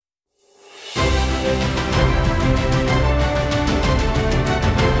Bro,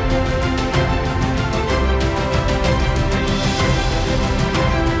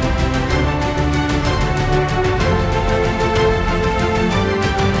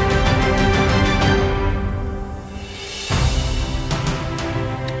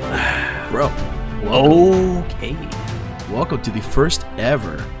 Okay. welcome to the first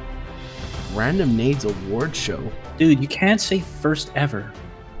ever Random Nades Award show. Dude, you can't say first ever.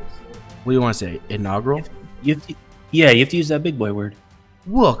 What do you want to say? Inaugural? You have to, yeah, you have to use that big boy word.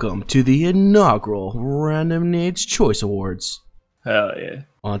 Welcome to the inaugural Random Nades Choice Awards. Hell yeah.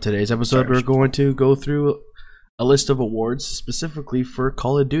 On today's episode, we're going to go through a list of awards specifically for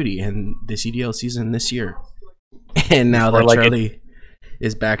Call of Duty and the CDL season this year. And now that Charlie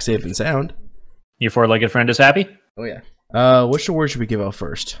is back safe and sound. Your four-legged friend is happy? Oh, yeah. Which award should we give out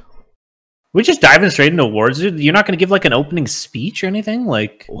first? We just diving straight into awards, dude. You're not going to give like an opening speech or anything?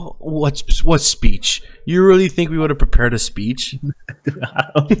 Like, What speech? You really think we would have prepared a speech?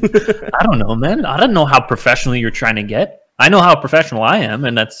 I don't know, man. I don't know how professional you're trying to get. I know how professional I am,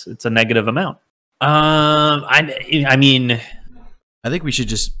 and it's a negative amount. I mean, I think we should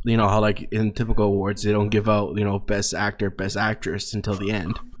just, how like in typical awards, they don't give out, best actor, best actress until the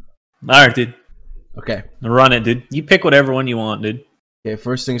end. all right, dude. Okay. Run it, dude. You pick whatever one you want, dude. Okay,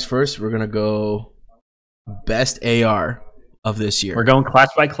 first things first, we're going to go best AR of this year. We're going class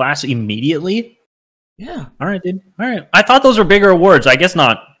by class immediately? Yeah. All right, dude. All right. I thought those were bigger awards. I guess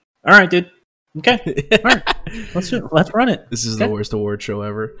not. All right, dude. Okay. All right. Let's run it. This is the worst award show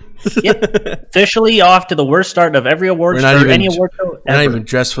ever. Yep. Officially off to the worst start of every award show or any award show ever. We're not even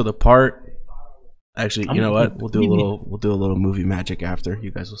dressed for the part. Actually, you know what? We'll do a little movie magic after. You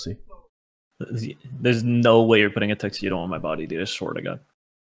guys will see. There's no way you're putting a tuxedo on my body, dude. I swear to God.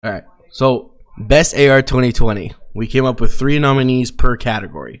 All right. So, best AR 2020. We came up with 3 nominees per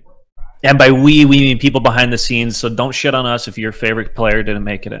category. And by we mean people behind the scenes, so don't shit on us if your favorite player didn't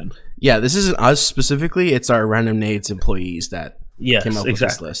make it in. Yeah, this isn't us specifically. It's our Random Nades employees that came up with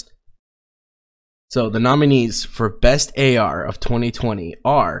this list. So, the nominees for best AR of 2020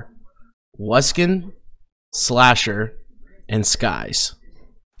 are Wuskin, Slasher, and Skies.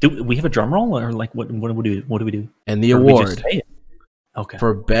 Do we have a drum roll, or like what do we do? And the award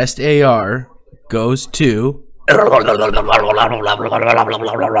for best AR goes to...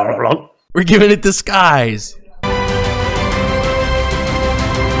 We're giving it to Skies.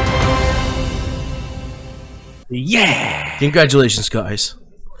 Yeah. Congratulations, Skies.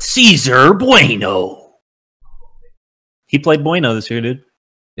 Cesar Bueno. He played Bueno this year, dude.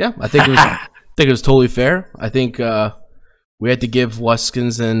 Yeah, I think it was totally fair. I think we had to give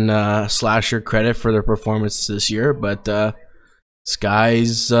Wuskins and Slasher credit for their performance this year, but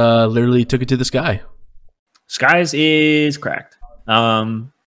Skies literally took it to the sky. Skies is cracked.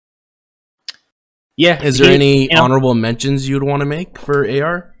 Yeah. Is there any honorable mentions you'd want to make for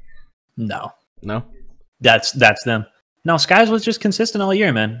AR? No. No? That's them. No, Skies was just consistent all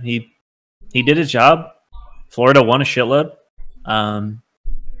year, man. He did his job. Florida won a shitload.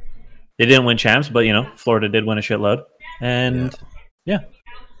 They didn't win champs, but Florida did win a shitload. And yeah.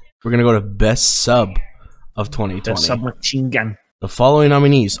 We're gonna go to best sub of 2020. Best submachine gun. The following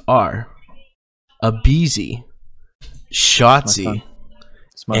nominees are Abizi, Shotzi,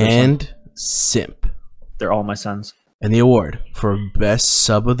 and Simp. They're all my sons. And the award for best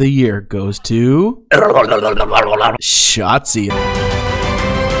sub of the year goes to Shotzi.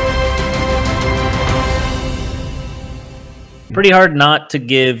 Pretty hard not to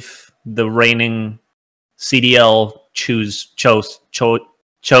give the reigning CDL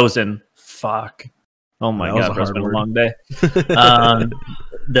chosen. Fuck. Oh my God, bro, it's been a long day.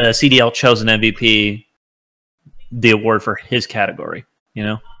 The CDL chosen MVP, the award for his category.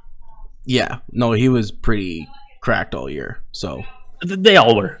 Yeah, no, he was pretty cracked all year. So they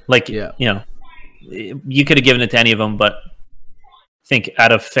all were. Like, you could have given it to any of them, but I think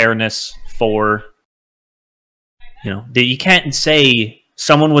out of fairness for, you can't say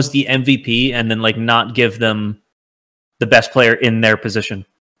someone was the MVP and then like not give them the best player in their position.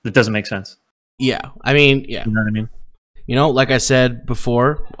 That doesn't make sense. Yeah, I mean, yeah. You know what I mean? Like I said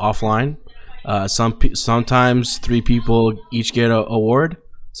before, offline, sometimes 3 people each get an award.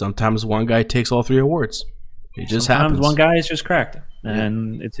 Sometimes one guy takes all 3 awards. It just happens. One guy is just cracked,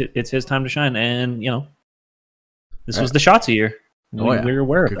 and it's his time to shine. And this was the Shotzi year. We were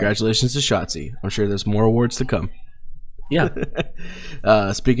aware of that. Congratulations to Shotzi. I'm sure there's more awards to come. Yeah.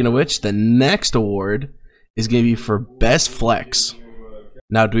 Speaking of which, the next award is going to be for best flex.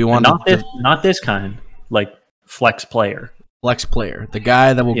 Now, do we want not this kind, like flex player? Flex player, the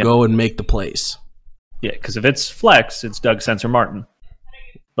guy that will go and make the plays. Yeah, because if it's flex, it's Doug Sensor Martin.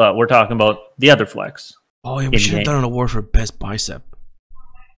 but we're talking about the other flex. Oh yeah, we should have done an award for best bicep.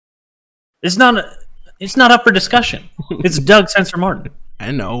 It's not up for discussion. It's Doug Sensor Martin.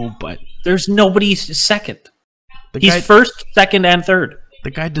 I know, but there's nobody second. He's guy, first, second, and third.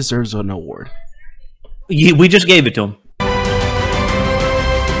 The guy deserves an award. We just gave it to him.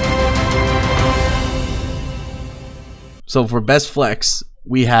 So for best flex,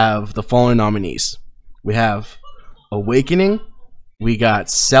 we have the following nominees. We have Awakening, we got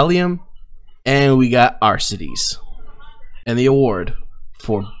Celium, and we got Arcides. And the award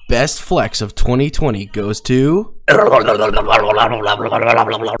for best flex of 2020 goes to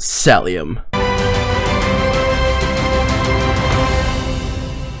Celium.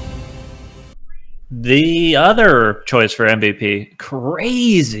 The other choice for MVP,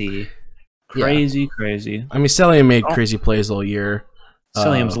 crazy. I mean, Celium made crazy plays all year.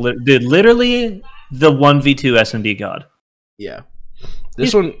 Celium's literally the 1v2 S&D god. Yeah.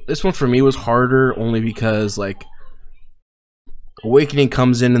 This one for me was harder only because like Awakening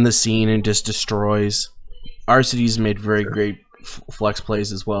comes in the scene and just destroys. Arcides made very great flex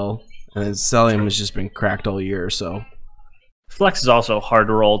plays as well, and then Celium has just been cracked all year. So flex is also hard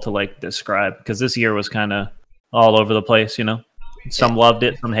to roll to like describe because this year was kind of all over the place. You know, some loved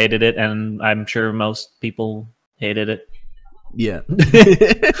it, some hated it, and I'm sure most people hated it. Yeah.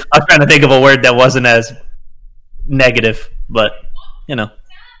 I was trying to think of a word that wasn't as negative, but you know.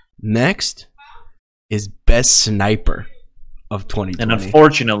 Next is best sniper of 2020. And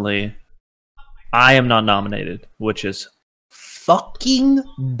unfortunately, I am not nominated, which is fucking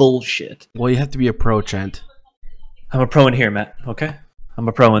bullshit. Well, you have to be a pro, Trent. I'm a pro in here, Matt, okay? I'm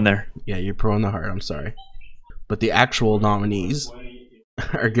a pro in there. Yeah, you're pro in the heart, I'm sorry. But the actual nominees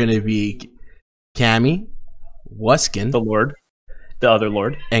are going to be Cammy, Wuskin, the Lord, the other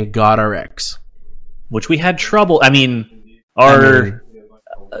Lord, and GodRx. Which we had trouble. I mean, our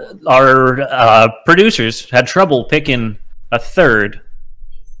producers had trouble picking a third,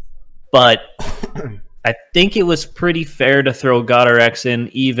 but I think it was pretty fair to throw GodRx in,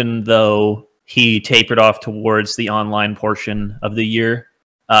 even though he tapered off towards the online portion of the year.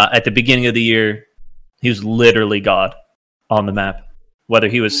 At the beginning of the year, he was literally God on the map. Whether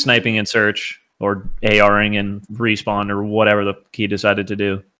he was sniping in search or ARing in respawn or whatever the he decided to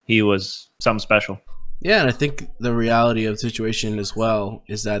do, he was something special. Yeah, and I think the reality of the situation as well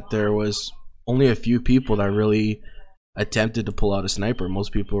is that there was only a few people that really attempted to pull out a sniper.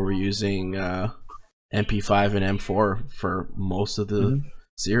 Most people were using MP5 and M4 for most of the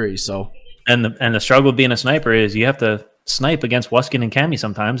series. So, and the struggle of being a sniper is you have to snipe against Wuskin and Cammy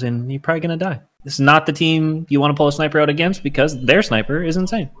sometimes, and you're probably gonna die. This is not the team you want to pull a sniper out against because their sniper is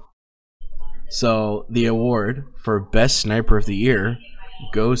insane. So the award for best sniper of the year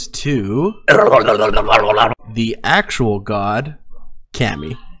goes to the actual god,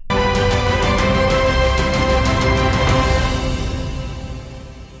 Cammy.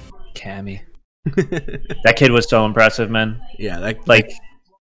 Cammy. That kid was so impressive, man. Yeah, like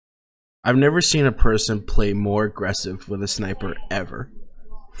I've never seen a person play more aggressive with a sniper ever.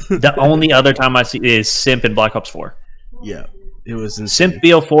 The only other time I see is Simp in Black Ops 4. Yeah. It was insane. Simp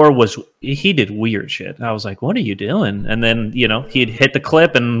BO4 he did weird shit. I was like, what are you doing? And then, you know, he'd hit the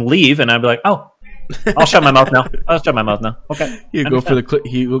clip and leave, and I'd be like, oh, I'll shut my mouth now. I'll shut my mouth now. Okay. He'd go for the clip.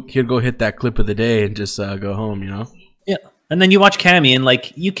 He'd go hit that clip of the day and just go home, you know? Yeah. And then you watch Cammy, and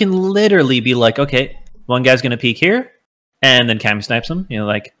like, you can literally be like, okay, one guy's going to peek here, and then Cammy snipes him. You're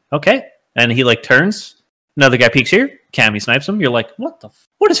like, okay. And he like turns, another guy peeks here, Cammy snipes him. You're like, what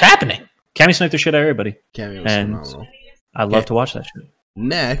is happening? Cammy sniped the shit out of everybody. Cammy was phenomenal. I love to watch that shit.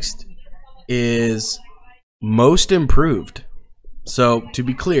 Next is most improved. So to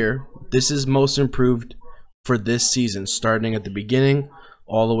be clear, this is most improved for this season, starting at the beginning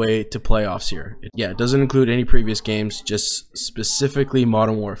all the way to playoffs here. It doesn't include any previous games, just specifically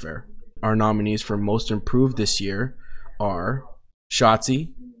Modern Warfare. Our nominees for most improved this year are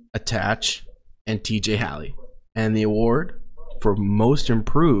Shotzi, Attach, and TJ Halley. And the award for most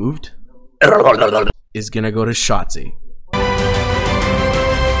improved is going to go to Shotzi.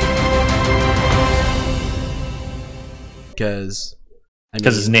 Because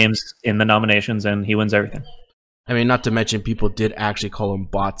his name's in the nominations and he wins everything. I mean, not to mention people did actually call him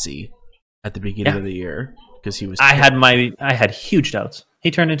Botsy at the beginning of the year because he was. I had huge doubts. He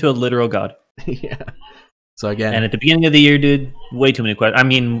turned into a literal god. Yeah. So again, and at the beginning of the year, dude, way too many questions. I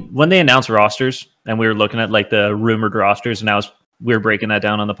mean, when they announced rosters and we were looking at like the rumored rosters, and we were breaking that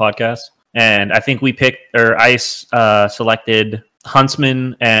down on the podcast, and I think I selected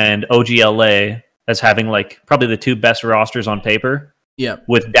Huntsman and OGLA as having like probably the two best rosters on paper. Yep.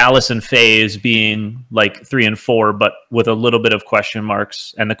 With Dallas and FaZe being like 3 and 4, but with a little bit of question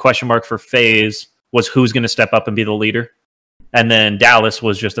marks. And the question mark for FaZe was who's going to step up and be the leader. And then Dallas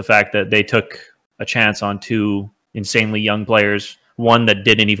was just the fact that they took a chance on 2 insanely young players. One that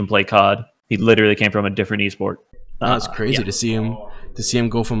didn't even play COD. He literally came from a different esport. It's crazy to see him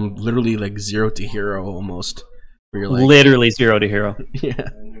go from literally like 0 to hero almost. Where you're like, literally 0 to hero. Yeah.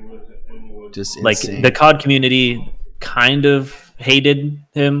 Just like insane. The COD community kind of hated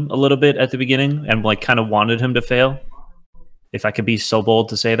him a little bit at the beginning and like kind of wanted him to fail. If I could be so bold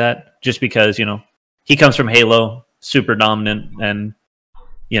to say that, just because, you know, he comes from Halo, super dominant, and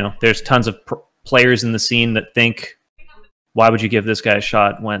you know, there's tons of players in the scene that think, why would you give this guy a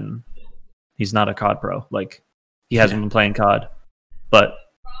shot when he's not a COD pro? Like, he hasn't been playing COD. But,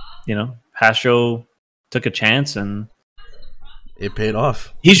 you know, Hastro took a chance and it paid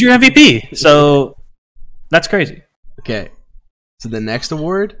off. He's your MVP. So that's crazy. Okay. So the next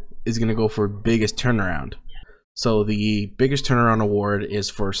award is going to go for biggest turnaround. So the biggest turnaround award is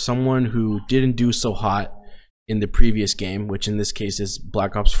for someone who didn't do so hot in the previous game, which in this case is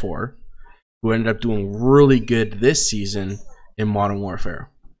Black Ops 4, who ended up doing really good this season in Modern Warfare.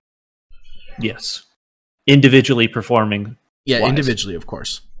 Yes. Individually performing. Yeah, wise. Individually, of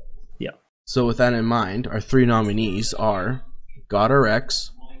course. Yeah. So with that in mind, our 3 nominees are GodRx,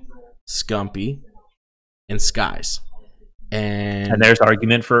 Scumpy, and Skies. And there's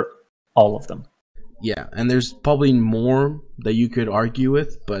argument for all of them. Yeah, and there's probably more that you could argue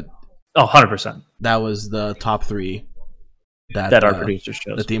with, but 100%. That was the top 3 that our producers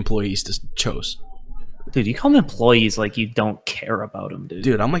chose. That the employees just chose. Dude, you call them employees like you don't care about them, dude.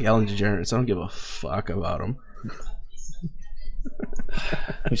 Dude, I'm like Ellen DeGeneres. I don't give a fuck about them.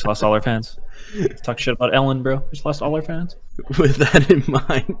 We just lost all our fans. Let's talk shit about Ellen, bro. We just lost all our fans. With that in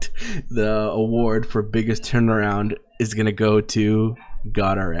mind, the award for biggest turnaround is going to go to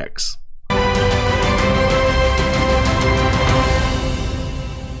GodRx.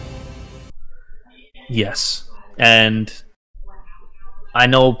 Yes. And I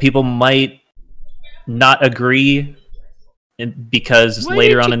know people might not agree because Why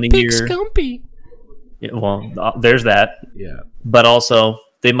later on in the year... Scumpy? Yeah, well, there's that. Yeah. But also,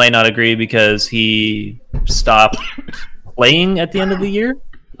 they might not agree because he stopped playing at the end of the year.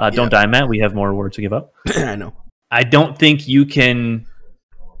 Don't die, Matt. We have more awards to give up. I know. I don't think you can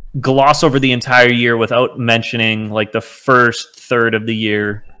gloss over the entire year without mentioning like the first third of the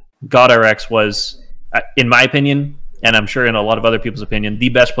year. GodRx was, in my opinion, and I'm sure in a lot of other people's opinion, the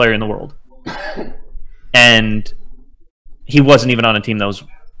best player in the world. And he wasn't even on a team that was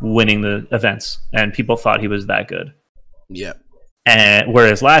winning the events, and people thought he was that good. Yeah. And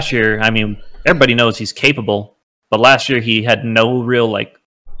whereas last year, I mean, everybody knows he's capable, but last year he had no real like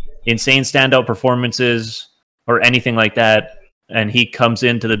insane standout performances or anything like that, and he comes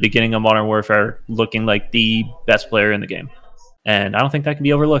into the beginning of Modern Warfare looking like the best player in the game, and I don't think that can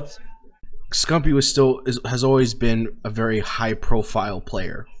be overlooked. Scumpy has always been a very high profile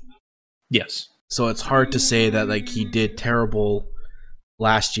player. Yes. So it's hard to say that like he did terrible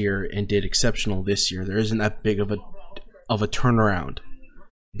last year and did exceptional this year. There isn't that big of a turnaround.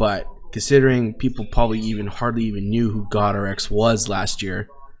 But considering people probably hardly even knew who GodRx was last year,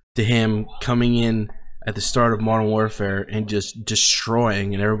 to him coming in at the start of Modern Warfare and just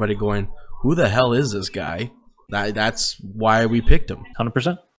destroying and everybody going, who the hell is this guy? That's why we picked him.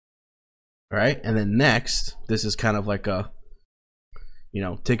 100%. All right, and then next, this is kind of like a,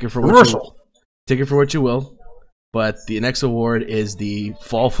 take it for what you will. But the next award is the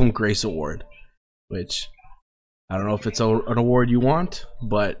Fall from Grace Award, which I don't know if it's an award you want,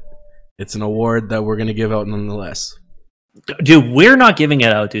 but it's an award that we're gonna give out nonetheless. Dude, we're not giving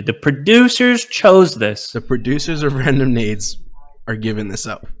it out, dude. The producers chose this. The producers of Random Nades are giving this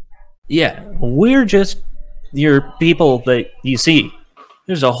out. Yeah, we're just your people that you see.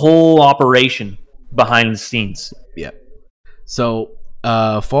 There's a whole operation behind the scenes. Yeah. So,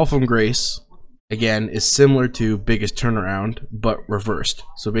 Fall from Grace, again, is similar to Biggest Turnaround, but reversed.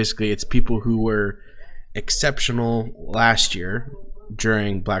 So basically, it's people who were exceptional last year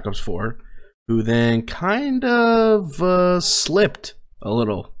during Black Ops 4, who then kind of slipped a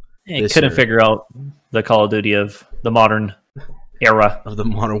little. They couldn't figure out the Call of Duty of the modern era. Of the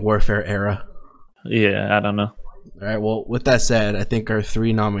Modern Warfare era. Yeah, I don't know. All right, well, with that said, I think our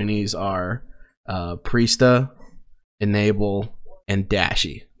 3 nominees are Priesta, Enable, and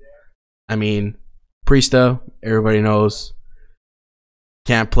Dashy. I mean, Priesta, everybody knows,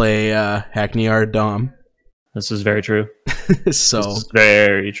 can't play Hackney or Dom. This is very true. So this is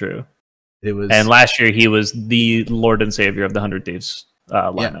very true. It was, and last year he was the Lord and Savior of the 100 Thieves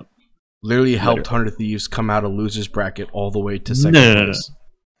lineup. Literally helped 100 Thieves come out of loser's bracket all the way to second place.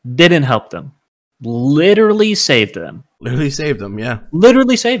 No. Didn't help them. Literally saved them. Literally saved them, yeah.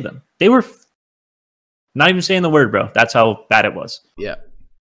 Literally saved them. They were not even saying the word, bro. That's how bad it was. Yeah.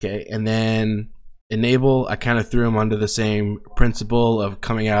 Okay, and then Enable, I kind of threw him under the same principle of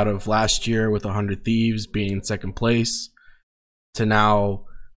coming out of last year with 100 Thieves being in second place to now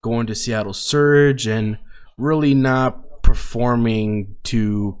going to Seattle Surge and really not performing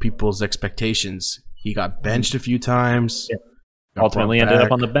to people's expectations. He got benched a few times. Yeah. Ultimately ended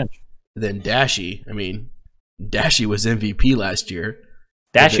up on the bench. Then Dashy, I mean, Dashy was MVP last year.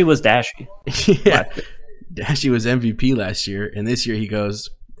 Dashy was Dashy. Yeah. Dashy was MVP last year, and this year he goes,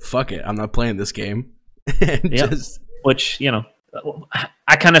 fuck it, I'm not playing this game. Which, you know,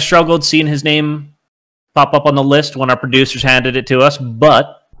 I kind of struggled seeing his name pop up on the list when our producers handed it to us,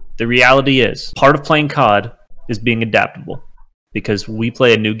 but the reality is, part of playing COD is being adaptable, because we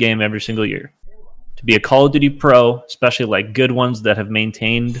play a new game every single year. To be a Call of Duty pro, especially like good ones that have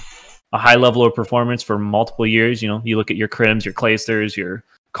maintained a high level of performance for multiple years, you know, you look at your Crims, your Castors, your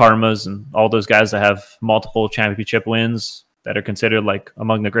Karmas, and all those guys that have multiple championship wins that are considered like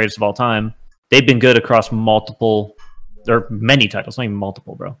among the greatest of all time. They've been good across multiple, or many titles, not even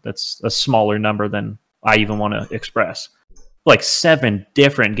multiple, bro. That's a smaller number than I even want to express. Like 7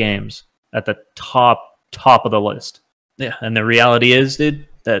 different games at the top of the list. Yeah, and the reality is, dude,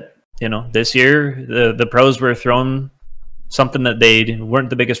 that, you know, this year the pros were thrown something that they weren't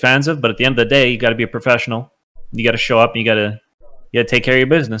the biggest fans of, but at the end of the day, you got to be a professional. You got to show up. And you got to take care of your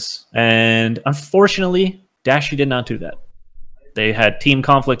business. And unfortunately, Dashy did not do that. They had team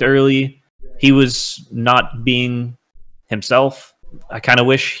conflict early. He was not being himself. I kind of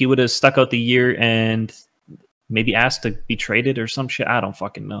wish he would have stuck out the year and maybe asked to be traded or some shit. I don't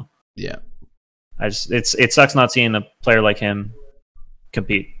fucking know. Yeah. It sucks not seeing a player like him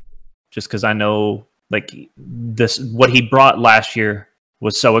compete, just because I know like what he brought last year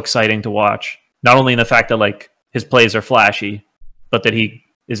was so exciting to watch. Not only in the fact that like his plays are flashy, but that he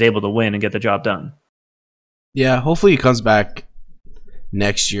is able to win and get the job done. Yeah, hopefully he comes back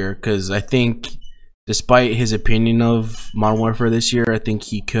next year, because I think despite his opinion of Modern Warfare this year, I think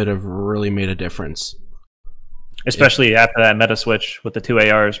he could have really made a difference. Especially after that meta switch with the 2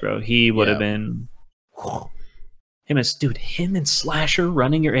 ARs, bro. He would have been... Him and Slasher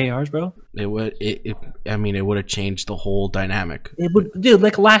running your ARs, bro. It would have changed the whole dynamic. It would, dude.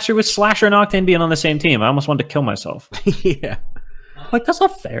 Like last year with Slasher and Octane being on the same team, I almost wanted to kill myself. Yeah, like that's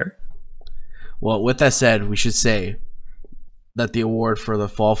not fair. Well, with that said, we should say that the award for the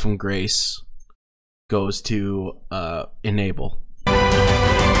fall from grace goes to Enable.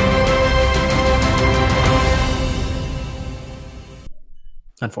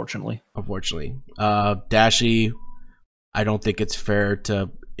 Unfortunately, Dashy, I don't think it's fair to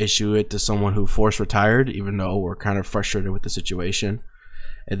issue it to someone who forced retired, even though we're kind of frustrated with the situation.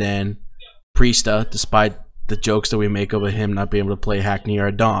 And then Priesta, despite the jokes that we make over him not being able to play Hackney or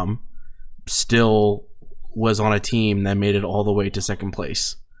Dom, still was on a team that made it all the way to second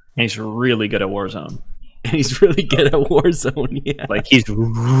place. And he's really good at Warzone. Yeah. Like, he's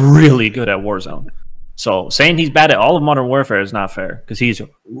really good at Warzone. So saying he's bad at all of Modern Warfare is not fair, because he's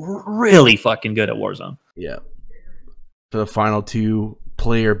really fucking good at Warzone. Yeah. For the final 2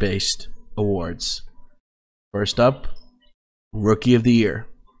 player-based awards. First up, Rookie of the Year.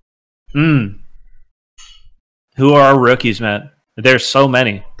 Who are our rookies, Matt? There's so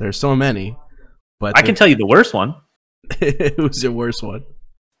many. But I can tell you the worst one. Who's your worst one?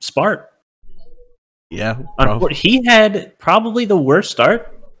 Spart. Yeah. He had probably the worst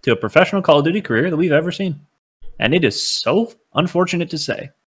start to a professional Call of Duty career that we've ever seen. And it is so unfortunate to say.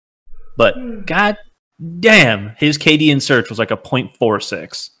 But god damn, his KD in search was like a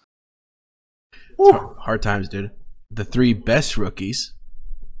 0.46. Hard times, dude. The 3 best rookies,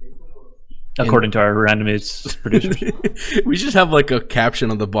 according to our Random Nades producers. We should have like a caption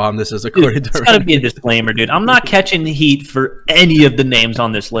on the bottom that says according to our... It's gotta be a disclaimer, dude. I'm not catching the heat for any of the names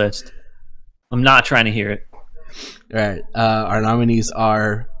on this list. I'm not trying to hear it. All right. Our nominees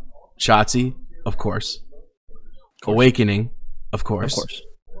are Shotzi, of course. Awakening, of course.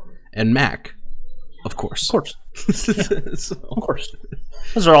 And Mac, of course. Of course. Of course.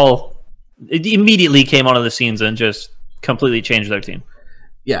 Those are all... It immediately came onto the scenes and just completely changed their team.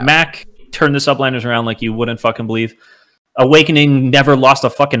 Yeah. Mac turned the subliners around like you wouldn't fucking believe. Awakening never lost a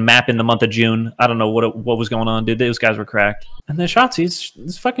fucking map in the month of June. I don't know what was going on, dude. Those guys were cracked. And then Shotzi,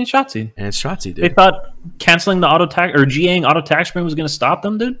 it's fucking Shotzi. And it's Shotzi, dude. They thought canceling the auto tag or GAing auto tag spring was going to stop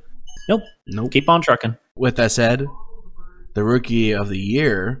them, dude. Nope. Keep on trucking. With that said, the Rookie of the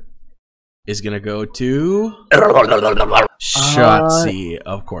Year is going to go to Shotzi,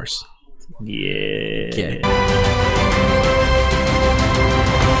 of course. Yeah.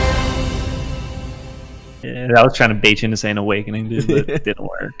 I was trying to bait you into saying Awakening, dude, but it didn't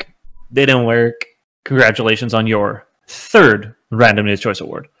work. Didn't work. Congratulations on your 3rd Random Nades Choice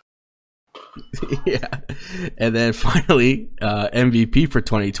Award. Yeah. And then finally, MVP for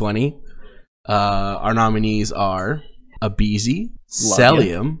 2020. Our nominees are Abizi,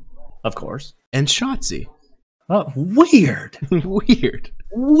 Celium, of course, and Shotzi. Oh, weird.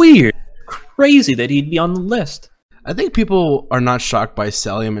 Weird. Crazy that he'd be on the list. I think people are not shocked by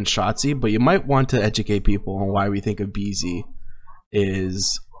Celium and Shotzi, but you might want to educate people on why we think Abizi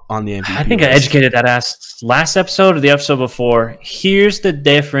is on the MVP I think list. I educated that ass last episode or the episode before. Here's the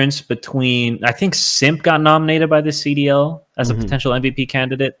difference between... I think Simp got nominated by the CDL as a potential MVP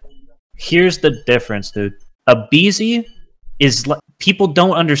candidate. Here's the difference, dude. Abizi is... People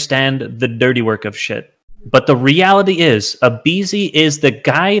don't understand the dirty work of shit. But the reality is, Abizi is the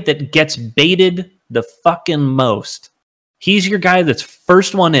guy that gets baited the fucking most. He's your guy that's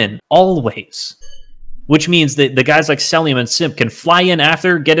first one in, always. Which means that the guys like Celium and Simp can fly in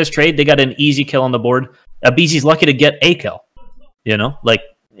after, get his trade, they got an easy kill on the board. Abizi's lucky to get a kill. You know? Like,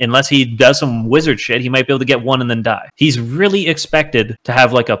 unless he does some wizard shit, he might be able to get one and then die. He's really expected to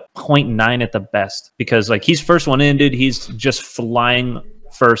have like a 0.9 at the best. Because like he's first one in, dude. He's just flying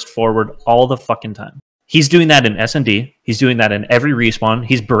first forward all the fucking time. He's doing that in S&D. He's doing that in every respawn.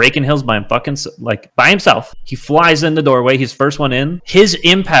 He's breaking hills by himself. He flies in the doorway. He's first one in. His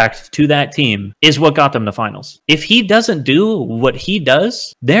impact to that team is what got them to finals. If he doesn't do what he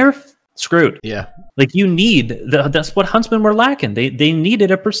does, they're screwed. Yeah. Like you need that's what Huntsmen were lacking. They needed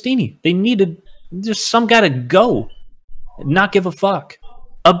a Pristini. They needed just some guy to go, not give a fuck.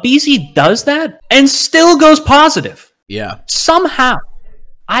 Abizi does that and still goes positive. Yeah. Somehow.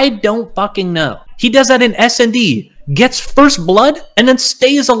 I don't fucking know. He does that in S&D, gets first blood, and then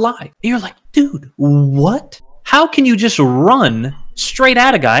stays alive. And you're like, dude, what? How can you just run straight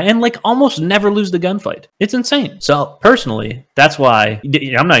at a guy and like almost never lose the gunfight? It's insane. So personally, that's why I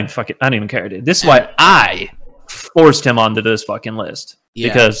don't even care, dude. This is why I forced him onto this fucking list.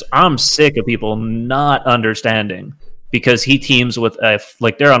 Yeah. Because I'm sick of people not understanding. Because he teams with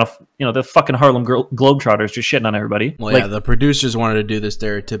they're on the fucking Harlem Globetrotters just shitting on everybody. Well, yeah, the producers wanted to do the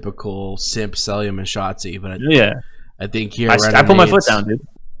stereotypical Simp, Celium, and Shotzi, but I think here I put my foot down, dude.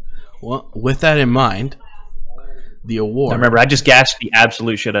 Well, with that in mind, the award. Now remember, I just gashed the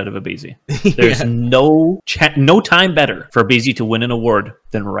absolute shit out of Abizi. There's no time better for Abizi to win an award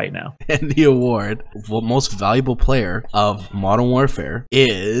than right now. And the award for most valuable player of Modern Warfare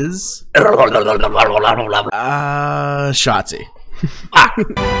is Shotzi.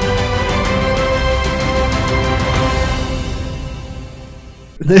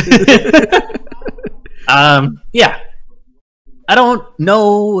 Yeah. I don't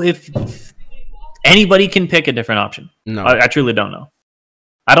know if anybody can pick a different option. No. I truly don't know.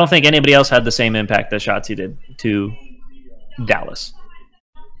 I don't think anybody else had the same impact that Shotzi did to Dallas.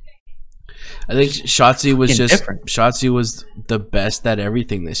 I think Shotzi was just different. Shotzi was the best at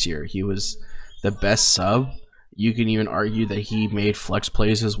everything this year. He was the best sub. You can even argue that he made flex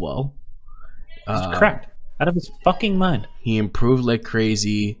plays as well. That's correct. Out of his fucking mind. He improved like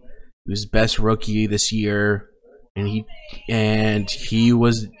crazy. He was best rookie this year, and he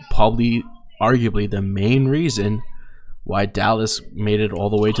was probably arguably the main reason why Dallas made it all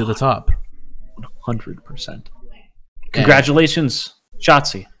the way to the top. 100%. Congratulations,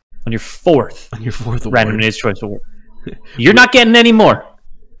 Shotzi, on your fourth Random Nades Choice Award. You're not getting any more.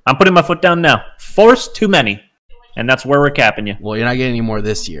 I'm putting my foot down now. 4's too many, and that's where we're capping you. Well, you're not getting any more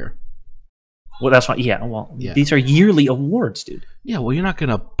this year. Well, that's fine. Yeah, well, these are yearly awards, dude. Yeah, well, you're not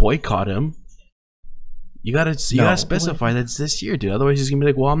gonna boycott him. You gotta specify that it's this year, dude. Otherwise, he's gonna be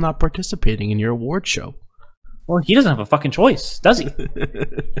like, "Well, I'm not participating in your award show." Well, he doesn't have a fucking choice, does he?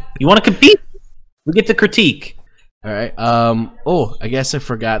 You want to compete? We get to critique. All right. Oh, I guess I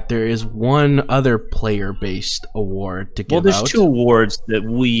forgot. There is one other player-based award to give out. Well, there's 2 awards that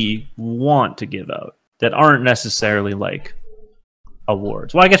we want to give out that aren't necessarily like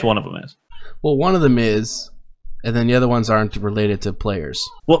awards. Well, I guess one of them is. Well, one of them is, and then the other ones aren't related to players.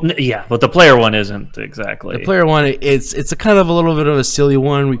 Well, yeah, but the player one isn't exactly. The player one, it's a kind of a little bit of a silly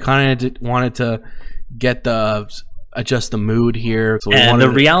one. We kind of wanted to adjust the mood here. So and the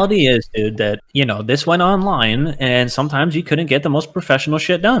reality is, dude, that this went online, and sometimes you couldn't get the most professional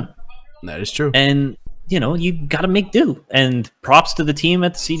shit done. That is true. And you got to make do. And props to the team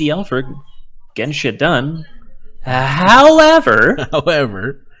at the CDL for getting shit done. However,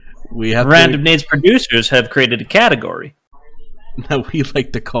 we have Random Nades producers have created a category that we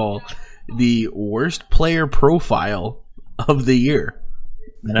like to call the worst player profile of the year.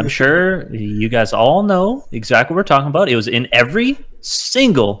 And I'm sure you guys all know exactly what we're talking about. It was in every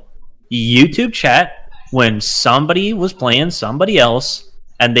single YouTube chat when somebody was playing somebody else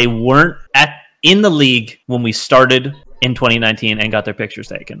and they weren't in the league when we started in 2019 and got their pictures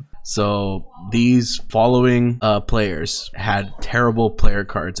taken. So these following players had terrible player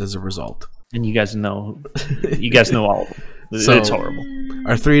cards as a result. And you guys know all of them. So it's horrible.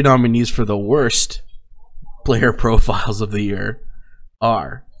 Our 3 nominees for the worst player profiles of the year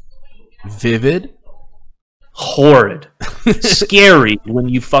are Vivid, horrid, scary when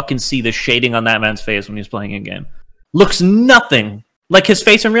you fucking see the shading on that man's face when he's playing a game. Looks nothing like his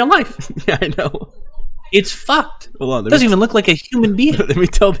face in real life. Yeah, I know. It's fucked. Hold on, doesn't even look like a human being. Let me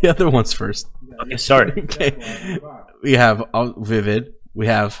tell the other ones first. Okay, sorry. Okay, we have Vivid. We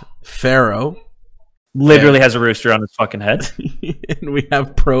have Pharaoh. Literally has a rooster on his fucking head. And we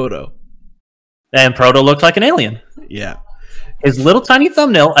have Proto. And Proto looked like an alien. Yeah. His little tiny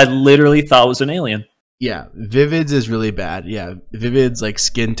thumbnail, I literally thought was an alien. Yeah, Vivid's is really bad. Yeah, Vivid's like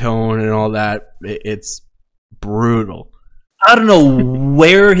skin tone and all that. It's brutal. I don't know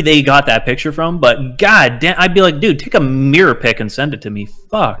where they got that picture from, but god damn, I'd be like, dude, take a mirror pic and send it to me.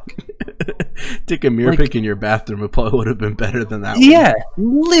 Fuck. Take a mirror pic in your bathroom. It probably would have been better than that one.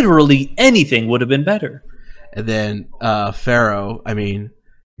 Literally anything would have been better. And then Pharaoh, I mean,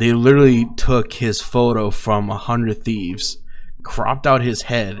 they literally took his photo from 100 Thieves, cropped out his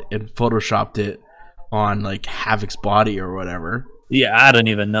head, and photoshopped it on like Havoc's body or whatever. Yeah, I don't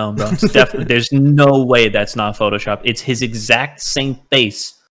even know, bro. It's definitely, there's no way that's not Photoshopped. It's his exact same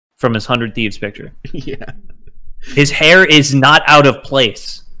face from his 100 Thieves picture. Yeah. His hair is not out of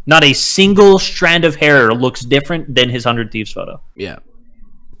place. Not a single strand of hair looks different than his 100 Thieves photo. Yeah.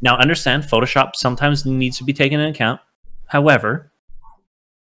 Now, understand, Photoshop sometimes needs to be taken into account. However,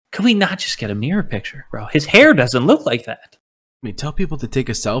 could we not just get a mirror picture, bro? His hair doesn't look like that. I mean, tell people to take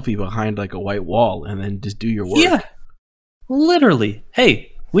a selfie behind like a white wall and then just do your work. Yeah. Literally.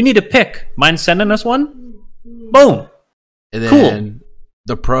 Hey, we need a pic. Mind sending us one? Boom. And then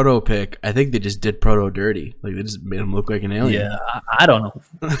the Proto pic, I think they just did Proto dirty. Like they just made him look like an alien. Yeah, I don't know.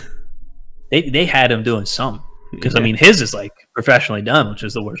 they had him doing something. Because, I mean, his is like professionally done, which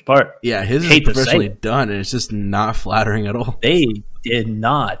is the worst part. Yeah, his is professionally done, and it's just not flattering at all. They did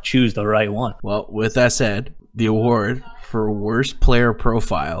not choose the right one. Well, with that said, the award for worst player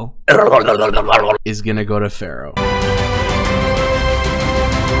profile is going to go to Pharaoh.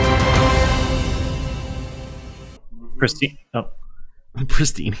 Pristine. Oh.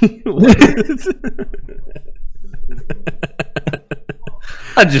 Pristine.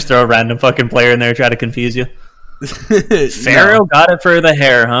 I'd just throw a random fucking player in there and try to confuse you. Pharaoh got it for the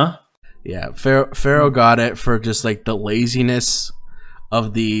hair, huh? Yeah, Pharaoh got it for just like the laziness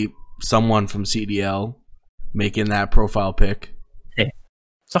of someone from CDL making that profile pic. Hey,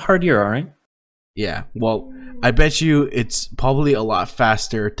 it's a hard year, all right? Yeah, well, I bet you it's probably a lot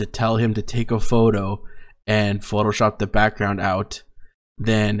faster to tell him to take a photo and Photoshop the background out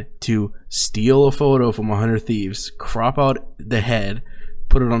than to steal a photo from 100 Thieves, crop out the head,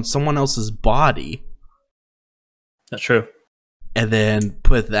 put it on someone else's body. That's true. And then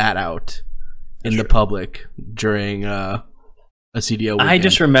put that out in the public during a CDL weekend. I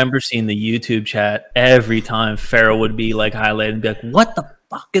just remember seeing the YouTube chat every time Pharaoh would be like highlighted and be like, what the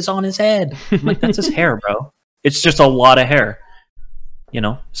fuck is on his head? I'm like, that's his hair, bro. It's just a lot of hair. You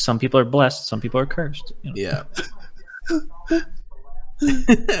know, some people are blessed, some people are cursed. You know?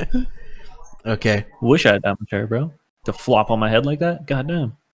 Yeah. Okay. Wish I had that much hair, bro. To flop on my head like that?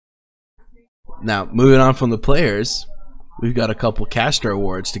 Goddamn. Now, moving on from the players, we've got a couple caster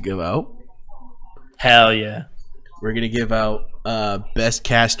awards to give out. Hell yeah. We're going to give out Best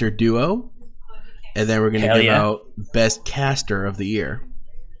Caster Duo, and then we're going to give out Best Caster of the Year.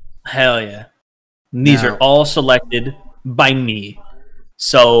 Hell yeah. And these are all selected by me.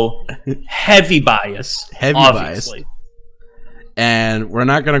 So, heavy bias. Heavy obviously. Bias. And we're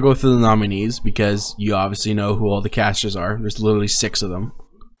not going to go through the nominees because you obviously know who all the casters are. There's literally 6 of them.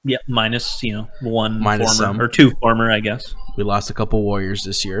 Yeah, minus, one minus former, some. or 2 former, I guess. We lost a couple Warriors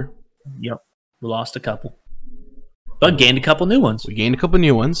this year. Yep, we lost a couple. But gained a couple new ones. We gained a couple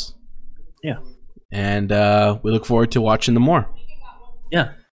new ones. Yeah. And we look forward to watching them more.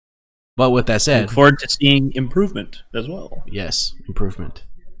 Yeah. But with that said, look forward to seeing improvement as well. Yes, improvement.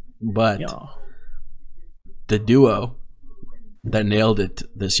 But the duo that nailed it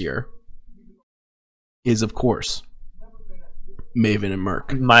this year is, of course, Maven and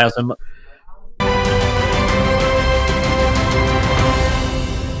Merc. Miles and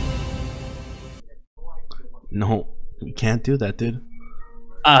No, you can't do that, dude.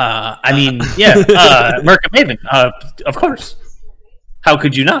 I mean, Merc and Maven, of course. How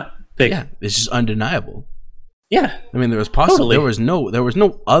could you not pick? Yeah, it's just undeniable. Yeah, I mean, there was possibly there was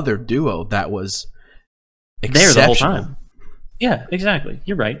no other duo that was there the whole time. Yeah, exactly.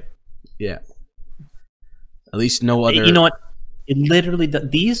 You're right. Yeah. At least no other. You know what? It literally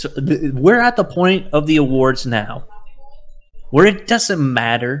we're at the point of the awards now where it doesn't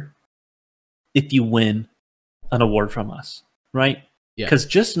matter if you win an award from us, right? Yeah. Because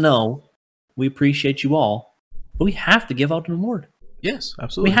just know we appreciate you all, but we have to give out an award. Yes,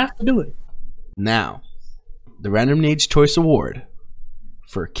 absolutely. We have to do it. Now, the Random Nades Choice Award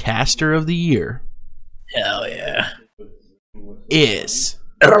for Caster of the Year. Hell yeah. Is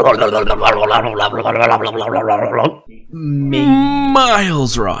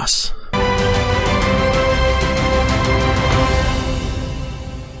Miles Ross.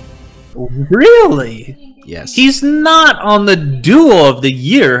 Really? Yes. He's not on the duo of the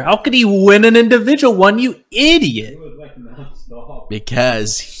year. How could he win an individual one, you idiot?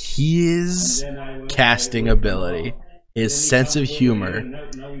 Because his casting ability, his sense of humor,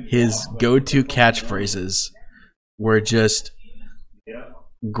 his go-to catchphrases were just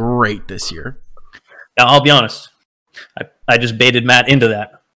great this year. Now, I'll be honest. I just baited Matt into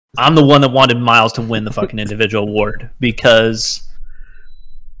that. I'm the one that wanted Miles to win the fucking individual award because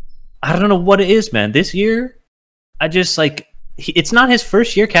I don't know what it is, man. This year, I just like it's not his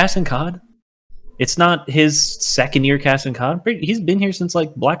first year casting COD. It's not his second year casting COD. He's been here since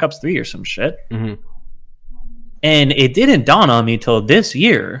like Black Ops 3 or some shit. Mm-hmm. And it didn't dawn on me till this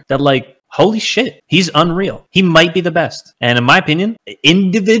year that like, holy shit, he's unreal. He might be the best. And in my opinion,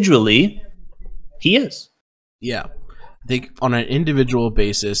 individually, he is. Yeah. I think on an individual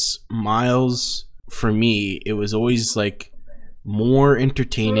basis, Miles, for me, it was always like more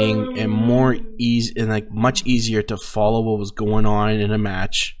entertaining and more easy and like much easier to follow what was going on in a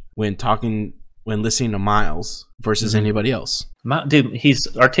match when listening to Miles versus anybody else. Dude, he's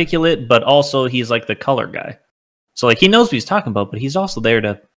articulate, but also he's like the color guy. So like he knows what he's talking about, but he's also there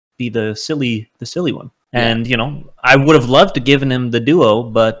to be the silly one. Yeah. And you know, I would have loved to given him the duo,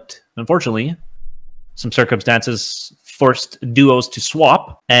 but unfortunately, some circumstances forced duos to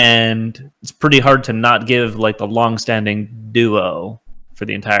swap, and it's pretty hard to not give like the long-standing duo for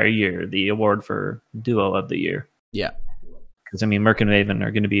the entire year the award for duo of the year. Yeah, because I mean, Merc and Maven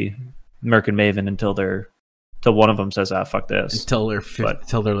are going to be Merc and Maven until one of them says, "Ah, fuck this," until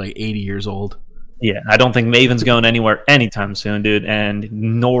they're like 80 years old. Yeah, I don't think Maven's going anywhere anytime soon, dude, and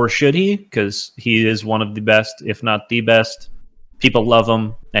nor should he, because he is one of the best, if not the best. People love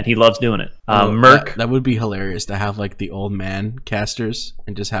him, and he loves doing it. Merc, that would be hilarious to have like the old man casters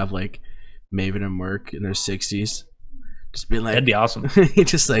and just have like Maven and Merc in their 60s, just being like, that'd be awesome.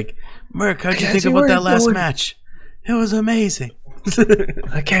 Just like, Merc, how'd you think about that last match? It was amazing.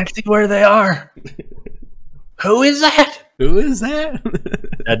 I can't see where they are. Who is that? Who is that?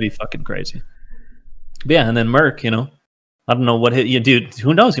 That'd be fucking crazy. But yeah, and then Merc, you know, I don't know what dude.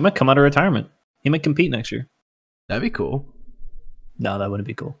 Who knows? He might come out of retirement. He might compete next year. That'd be cool. No, that wouldn't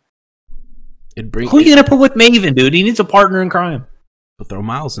be cool. Who are you gonna put with Maven, dude? He needs a partner in crime. But throw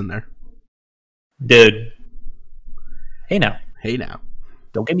Miles in there, dude. Hey now.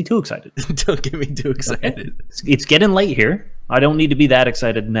 Don't get me too excited. Don't get me too excited. Okay? It's getting late here. I don't need to be that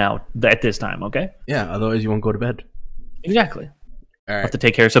excited now at this time. Okay. Yeah. Otherwise, you won't go to bed. Exactly. All right. I have to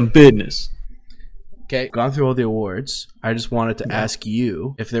take care of some business. Okay, gone through all the awards. I just wanted to ask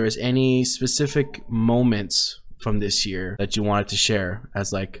you if there was any specific moments from this year that you wanted to share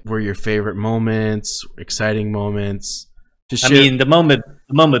as like were your favorite moments, exciting moments. I mean, the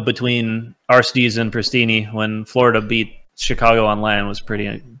moment between Aristides and Pristini when Florida beat Chicago on land was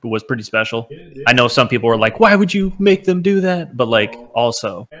pretty special. I know some people were like, "Why would you make them do that?" But like,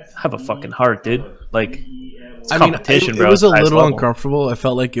 also have a fucking heart, dude. Like. It's competition, bro. It was a little uncomfortable. I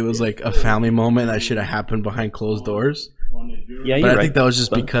felt like it was like a family moment that should have happened behind closed doors. Yeah, but I think that was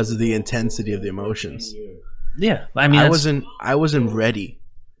just because of the intensity of the emotions. Yeah, I mean, I wasn't ready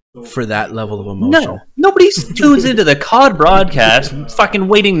for that level of emotion. No, nobody tunes into the COD broadcast fucking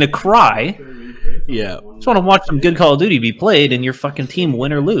waiting to cry. Yeah, just want to watch some good Call of Duty be played and your fucking team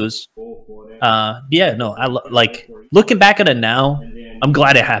win or lose. Yeah, no, I like looking back at it now. I'm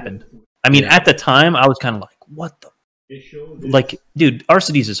glad it happened. I mean, at the time, I was kind of like, what the? Like, dude,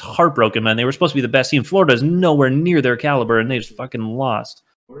 Aristides is heartbroken, man. They were supposed to be the best team. Florida is nowhere near their caliber, and they just fucking lost.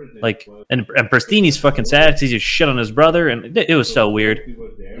 Like, and Pristini's fucking sad because he just shit on his brother, and it was so weird.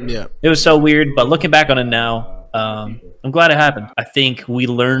 Yeah. It was so weird, but looking back on it now, I'm glad it happened. I think we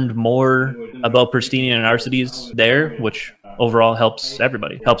learned more about Pristini and Aristides there, which overall helps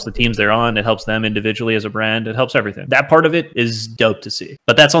everybody. It helps the teams they're on. It helps them individually as a brand. It helps everything. That part of it is dope to see.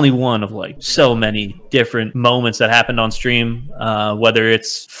 But that's only one of like so many different moments that happened on stream. Whether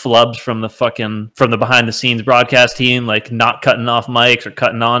it's flubs from the behind the scenes broadcast team, like not cutting off mics or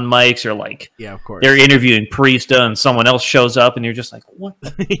cutting on mics, or like of course they're interviewing Priesta and someone else shows up and you're just like, what?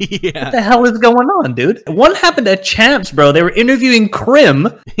 What the hell is going on, dude? One happened at Champs, bro. They were interviewing Krim.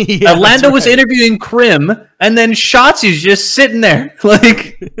 Lando was interviewing Krim, and then Shotzi's just sitting there.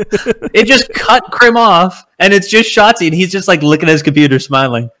 Like, it just cut Krim off, and it's just Shotzi, and he's just like looking at his computer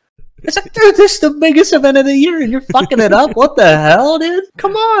smiling. It's like, dude, this is the biggest event of the year, and you're fucking it up? What the hell, dude?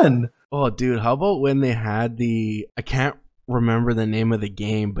 Come on. Oh, dude, how about when they had I can't remember the name of the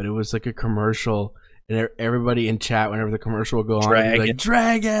game, but it was like a commercial, and everybody in chat, whenever the commercial would go on, would be like,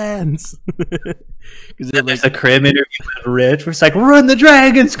 dragons! Because like, there's a Krim interview with Rich, where it's like, run the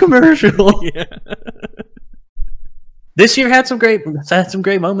dragons commercial! Yeah. This year had some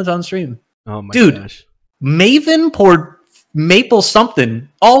great moments on stream. Oh my gosh. Maven poured maple something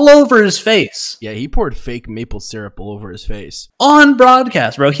all over his face. Yeah, he poured fake maple syrup all over his face. On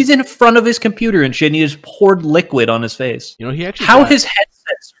broadcast, bro. He's in front of his computer and shit, and he just poured liquid on his face. You know, he actually How his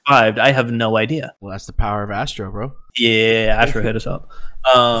headset survived, I have no idea. Well, that's the power of Astro, bro. Yeah, Astro hit us up.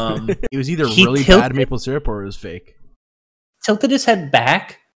 It was either really bad maple syrup or it was fake. Tilted his head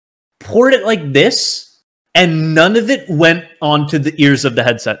back, poured it like this, and none of it went onto the ears of the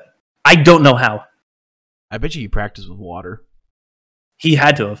headset. I don't know how. I bet you he practiced with water. He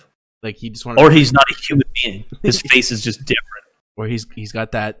had to have. Like he just wanted. Or he's not a human being. His face is just different. Or he's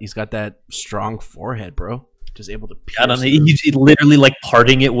got that strong forehead, bro. Just able to pierce. Yeah, he's literally like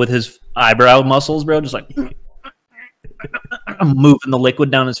parting it with his eyebrow muscles, bro. Just like moving the liquid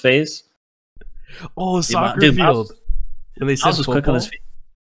down his face. Oh, soccer field. And they said quick on his feet.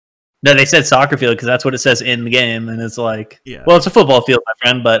 No, they said soccer field because that's what it says in the game, and it's like, well, it's a football field, my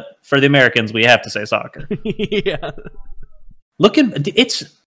friend, but for the Americans, we have to say soccer. Yeah. It's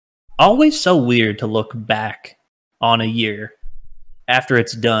always so weird to look back on a year after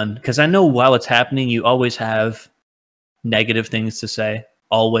it's done, because I know while it's happening, you always have negative things to say,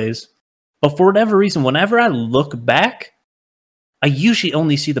 always. But for whatever reason, whenever I look back, I usually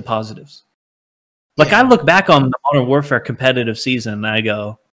only see the positives. Like, I look back on the Modern Warfare competitive season, and I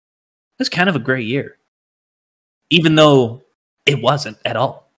go, it's kind of a great year. Even though it wasn't at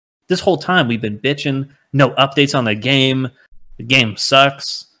all. This whole time we've been bitching, no updates on the game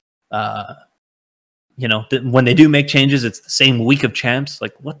sucks. When they do make changes, it's the same week of champs.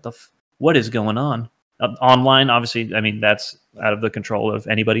 Like, what is going on? Online, obviously, I mean, that's out of the control of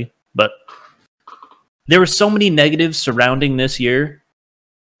anybody. But there were so many negatives surrounding this year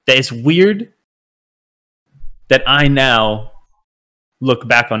that it's weird that I now look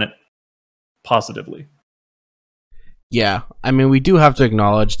back on it positively. Yeah, I mean, we do have to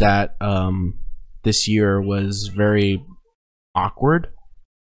acknowledge that this year was very awkward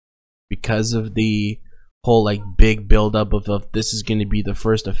because of the whole like big buildup of this is going to be the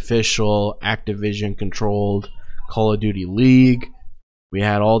first official Activision controlled Call of Duty League. We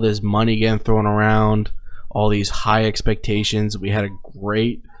had all this money getting thrown around, all these high expectations. We had a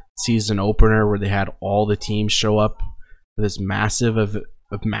great season opener where they had all the teams show up for this massive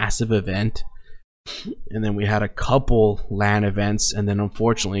event. And then we had a couple LAN events, and then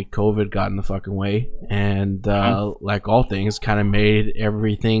unfortunately COVID got in the fucking way, and like all things, kind of made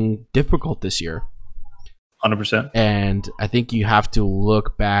everything difficult this year. 100%. And I think you have to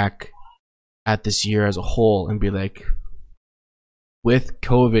look back at this year as a whole and be like, with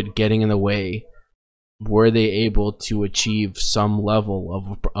COVID getting in the way, were they able to achieve some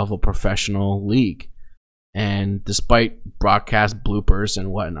level of a professional league? And despite broadcast bloopers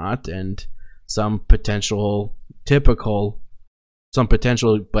and whatnot, and some potential but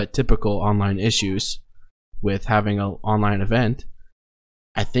typical online issues with having an online event,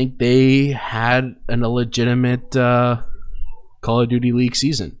 I think they had a legitimate Call of Duty League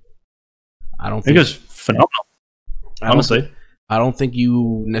season. I think it was phenomenal. Honestly, I don't think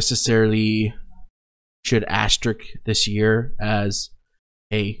you necessarily should asterisk this year as,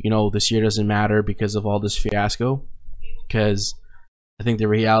 hey, this year doesn't matter because of all this fiasco. Because I think the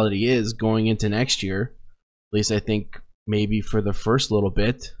reality is, going into next year, at least I think maybe for the first little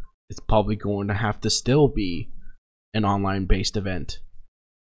bit, it's probably going to have to still be an online-based event.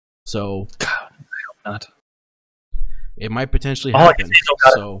 So, God, I hope not. It might potentially happen.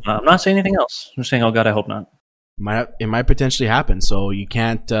 I'm not saying anything else. I'm just saying, oh God, I hope not. It might potentially happen. So you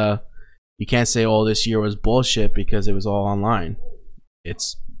can't say, oh, this year was bullshit because it was all online.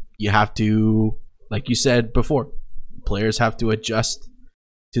 You have to, like you said before, players have to adjust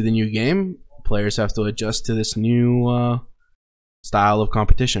to the new game. Players have to adjust to this new style of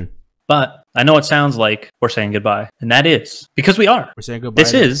competition. But I know it sounds like we're saying goodbye, and that is because we are. We're saying goodbye.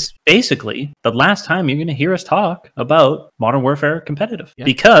 This is basically the last time you're going to hear us talk about Modern Warfare Competitive. Yeah.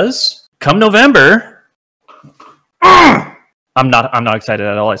 Because come November, I'm not excited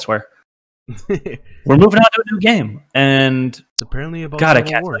at all, I swear. We're moving on to a new game, and it's apparently about God, I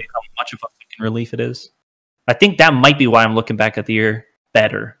can't tell you how much of a fucking relief it is. I think that might be why I'm looking back at the year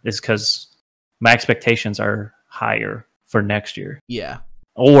better, is because my expectations are higher for next year. Yeah.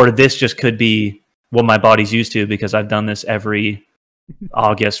 Or this just could be what my body's used to because I've done this every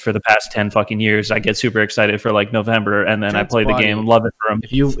August for the past 10 fucking years. I get super excited for like November, and then Trent's I play the game and love it for him.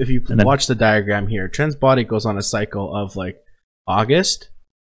 If you watch the diagram here, Trent's body goes on a cycle of like August,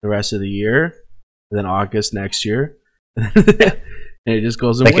 the rest of the year, and then August next year, and it just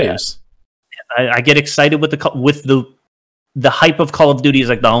goes in waves. I get excited with the hype of Call of Duty is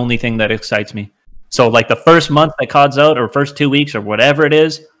like the only thing that excites me. So like the first month that COD's out, or first 2 weeks, or whatever it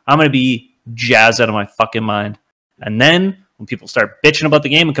is, I'm going to be jazzed out of my fucking mind. And then when people start bitching about the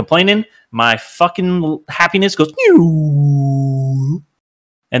game and complaining, my fucking happiness goes,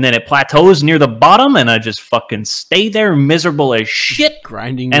 and then it plateaus near the bottom, and I just fucking stay there miserable as shit.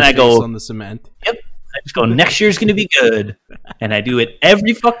 Grinding and your I go face on the cement. Yep. I just go, next year's going to be good. And I do it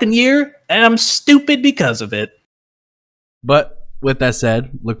every fucking year, and I'm stupid because of it. But with that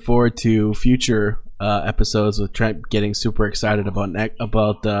said, look forward to future episodes with Trent getting super excited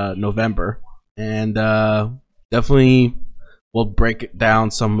about November, and definitely we'll break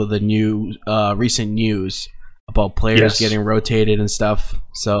down some of the new recent news about players getting rotated and stuff.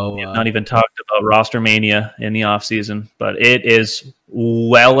 So we have not even talked about roster mania in the off season, but it is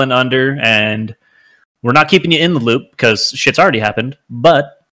well and under, and we're not keeping you in the loop because shit's already happened,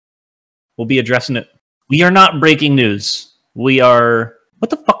 but we'll be addressing it. We are not breaking news. We are... What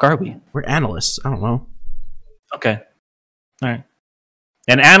the fuck are we? We're analysts. I don't know. Okay. All right.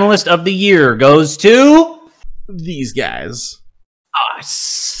 An analyst of the year goes to... these guys. Oh,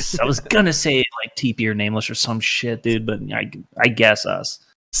 I was going to say like TP or Nameless or some shit, dude, but I guess us.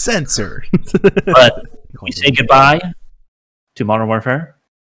 Censor. But we say goodbye to Modern Warfare.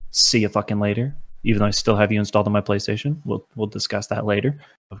 See you fucking later. Even though I still have you installed on my PlayStation. We'll discuss that later.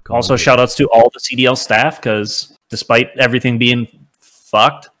 Also, shout-outs to all the CDL staff, because despite everything being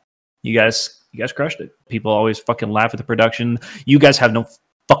fucked, you guys crushed it. People always fucking laugh at the production. You guys have no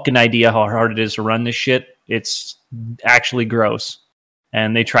fucking idea how hard it is to run this shit. It's actually gross.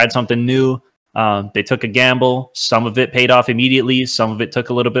 And they tried something new. They took a gamble. Some of it paid off immediately. Some of it took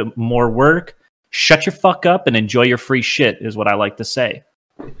a little bit more work. Shut your fuck up and enjoy your free shit is what I like to say.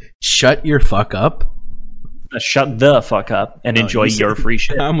 Shut your fuck up? Shut the fuck up and enjoy your free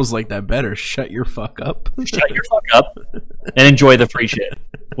shit. I almost like that better. Shut your fuck up. Shut your fuck up and enjoy the free shit.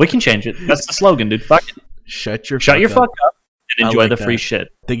 We can change it. That's the slogan, dude. Fuck it. Shut your fuck up and enjoy the free shit.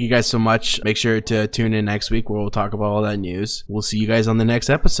 Thank you guys so much. Make sure to tune in next week where we'll talk about all that news. We'll see you guys on the next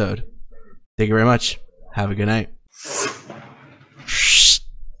episode. Thank you very much. Have a good night.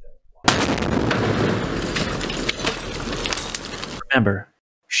 Remember,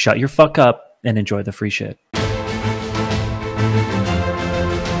 shut your fuck up and enjoy the free shit.